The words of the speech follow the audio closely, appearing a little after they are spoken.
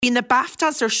Bhí na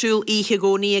BAFTAs siúl ihe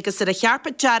gcónaí agus ar a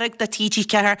chearpa dearg da TG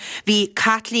Ceathair bhí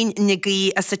Kathleen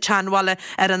Nagy as sa teanmhaile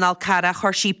ar an Alcara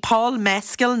chuir sí Paul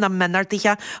Mescal na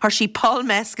minardaithe chuir sí Paul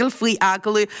Mescal faoi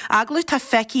agalú tá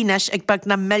feicí nes ag bag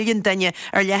na milliún duine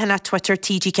ar leithin Twitter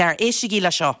TG Ceathair. Éis gí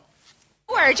le seo.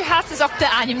 Word je has is op de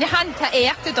anim na hand ta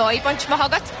éachta dói bunch ma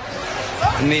hagat.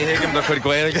 Ní hiigim le chuir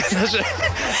Gaeilge.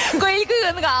 Gaeilge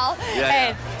an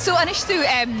gáil. So anis tú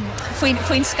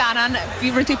faoin scanan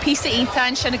bhí tú písa ínta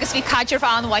an sin agus bhí caidir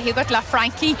bhán waithí got le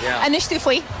Frankie. Anis tú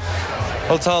faoi?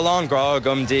 Well tá lán grá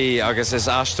gomdí agus is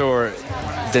astóir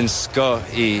den sco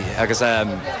í agus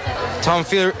tá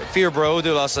fear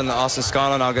broadú as an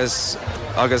scanan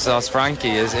agus as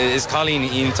Frankie is Colleen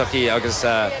íntaí agus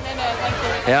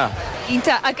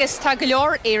Ínta agus tá go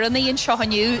leor éannaí an seo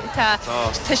haniu tá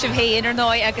sibh héin ar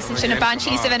nói agus an sinna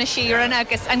bansí sa bhena siaran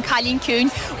agus an Cailín Cún.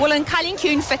 Bhfuil an Cailín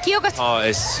Cún feici agus?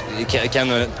 Is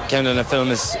ceann na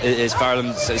film is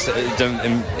fearlam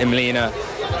im lína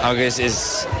agus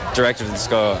is director in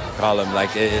sco column like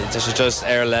tá sé just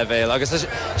air level agus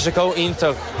sé có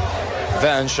ínta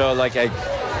bheith an seo like ag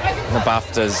na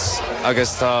BAFTAs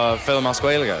agus tá film as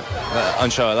Gaeilge an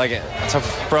seo like tá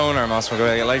bronar mas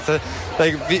Gaeilge like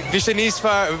bhí sé níos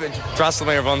fear drastal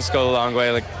mé ar bhain scoil an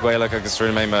Gaeilge agus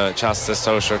rinne mé me chasta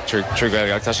social trú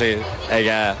Gaeilge tá sé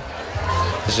ag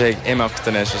sé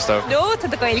imachtanis is tó. No, tá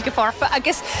Gaeilge forfa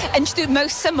agus instú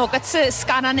mósa mogad sa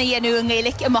scanan na dhéanú an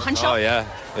Gaeilge i maihan seo. Oh yeah.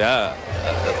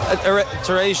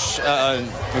 Taréis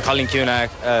Cailín Cún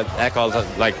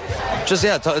eáil like just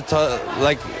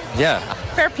like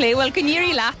Fair play, well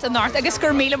gníirí leat an náirt agus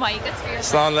gur míle maigad.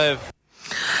 Slán liv.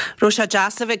 Rosa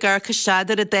Jasa bheith gur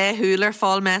cistadar a 10 húlar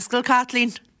Paul Mescal,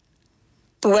 Kathleen.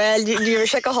 Well, you're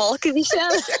like a hawk if you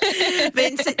shall.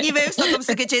 Vincent, you move some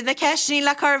so good in the Keshni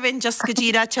la Carvin just could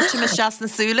you chat me shas na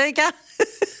Sulaga.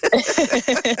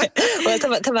 Well,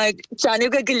 to my Johnny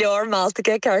go galore Malta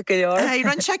get car galore. Hey,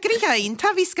 run checkery hain,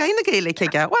 Tavi Sky na Gaelic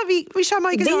ga. Well, we shall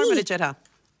make a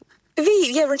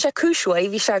Vi run se cúsúi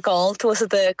hí se gáil tú was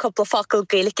the couple of focal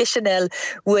Gaelic Chanel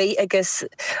way agus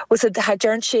was it had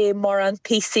journey sé mar an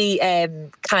PC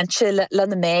canse le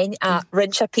na main a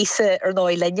run se písa ar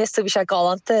nói linne so vi se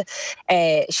galanta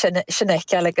sinne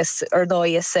agus ar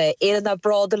nói is éan na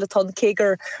brad le ton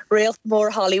kegur réalt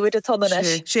mór Hollywood a ton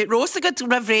is. Sé Rosagad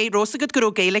ravré Rosagad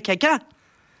go Gaelic ga.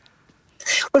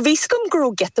 Well, we scum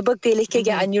grow get the bug Gaelic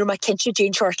again, and you're my Kenchi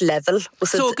Jane short level.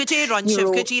 So, could you run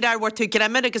shift? Could you were to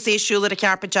grammar because they should a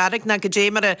carpet jarrick, na could you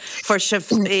for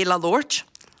shift a la lorch?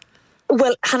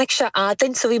 Well, Hannick sha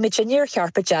adin, so we Virginia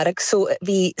carpet jarrick, so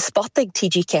we spotting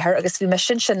TG Ceathair, agus we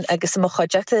mission shin agus mo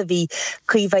choject we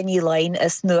cuivani line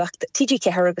as nuacht TG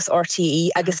Ceathair agus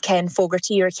RTE agus Ken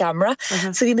Fogarty your camera.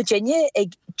 So we Virginia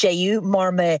JU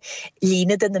marma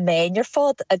leaned in the main your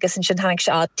fod agus in shin Hannick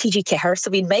sha TG Ceathair, so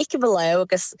we make him allow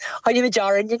agus honey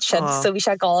majarin in shin, so we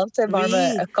sha gone to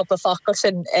marma a couple of fuckers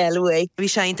in LA. We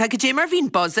shine take a Jimmer Veen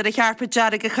buzz at a carpet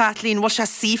jarrick a Kathleen was a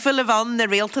seaful of on the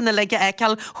railton the leg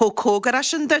ekal ho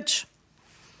Garashin Dutch.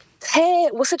 Hey,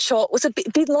 was it short? Was it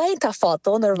been lying to fought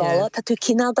on or walla? Tatu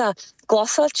kinada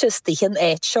glossal chustichen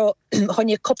show on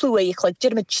your couple of way like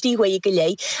German chdi way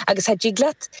gilay. Agus had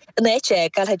jiglet an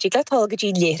gal had jiglet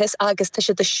holgajin latest agus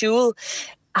tasha the shul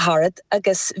Harrod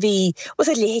agus vi was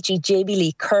it Leji JB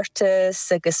Lee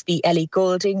Curtis agus vi Ellie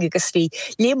Golding agus vi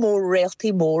le more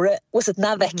realty more was it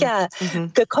na vecka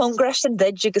go congress and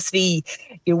did agus vi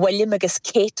your William agus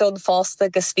Kate on Foster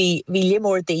agus vi le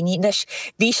more Danish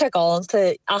vi sha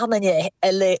galante ahmanye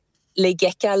elle le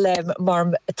gekal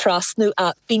marm trasnu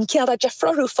a bin kiara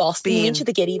Jeffro Foster into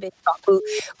the Gary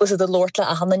was it the Lord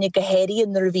la ahmanye gaheri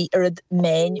and nervi erid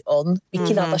men on vi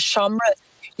kina the shamra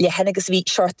Hennigus vi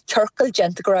short turkle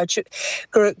gent garage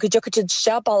gujukajid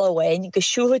shabala wain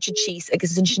gashulajid cheese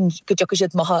agus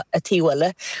gujukajid maha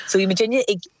atiwala so we Virginia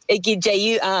Ju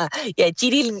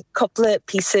GD couple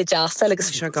piece of jasta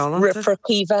agus for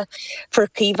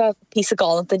Kiva piece of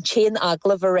gallant and chain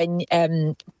agla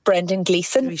in Brendan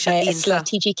Gleeson isla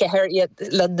TG Ceathair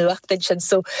le nuacht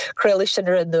so Crelish and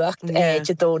nuacht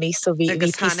Jadoni so we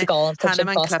piece of gallant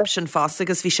Hanman Cleption Foster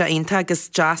agus vi sha inta agus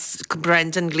jazz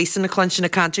Brendan Gleeson a clunch na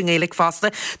canting Gaelic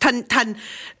Foster tan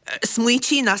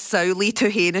smuichi na sauli to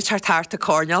héna chartarta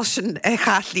Cornell sin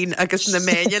Kathleen agus na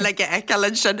menia le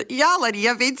ecalan sin yalarí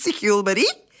a vin si hiúlmarí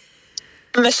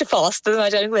Mr. Foster, I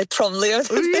don't know, Tromley. Yeah,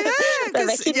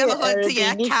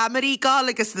 Camerí gáil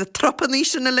agus na tropaní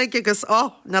sin na le agus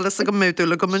nelas a go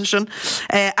múúla go mun sin.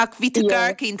 Ach ví tú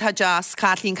gur ínta jazz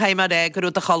Catlín caiimar gur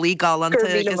a cholí galanta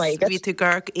agus ví tú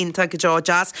gur ínta go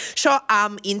jazz. Seo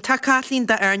am ínta Catlín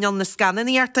de airneal na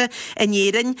scannaíarta a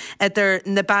néan idir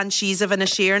na bansís a bhna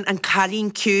séan an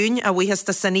chalín cún a bhuihas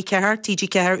de sanní ceir, TG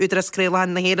ceir úidir a scréilehan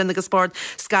na héan agus sport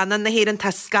scanan na héan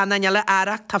tá scananile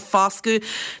airach tá fáscu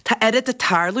tá erid a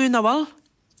tarlú na bhil?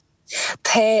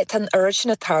 Tá tan urge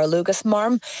na tarlú agus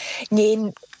marm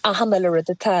níon a hanile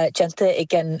ruide tá genta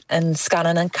igen an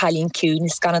scanan an chalín cún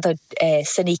scanan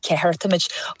sanní ceir tamid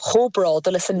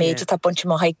chóbráda leis a méidir tá bunch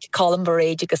má haid Colin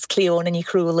Baréid agus Cleona ní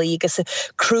cruúlaí agus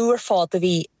cruúar fád a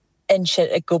bhí inse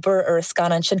a gobar ar a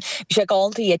scanan sin. Bhí sé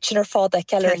gáilta dhéitin ar fád ag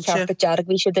ceile ar chearpa dearg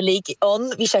bhí sé de lí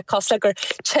bhí sé cosla gur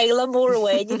teile mór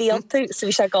ahhain bhí antu so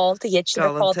bhí sé gáilta dhéitin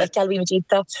ar fád ag ceil bhí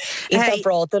madínta ínta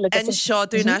bráda le an seo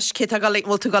dúnas cé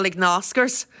bhil tú gáil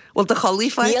náscars bhil de cholí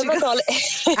fáid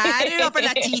Air op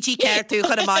na TG ceir tú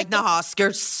chu a maid na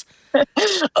háscars.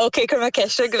 Ok, gur me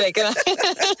ceiste go bhéigeanna.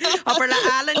 Aber le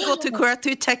Alan go tú cuair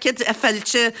tú teiciid a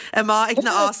feilte a má ag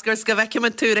na Oscars go bheice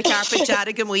man túra cearpa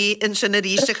dearg go muí in sin na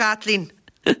ríiste Catlín.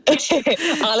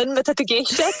 Alan me tú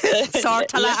géiste?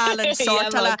 Sártala Alan,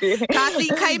 sártala.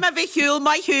 Catlín, caiim a bheith hiúil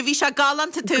mai hiú bhí se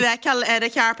galanta tú eiceil ar a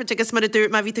chearpa agus mar a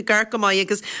dúirt má bhí tú gur go mai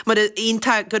agus mar a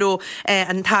ionta goró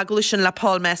an tagla sin le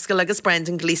Paul Mescal agus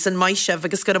Brendan Gleeson mai sibh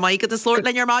agus go mai go a slórt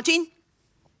lein ar mádín?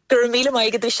 Gur míle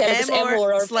maigad sé agus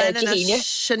émór ar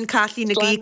sin Catlín na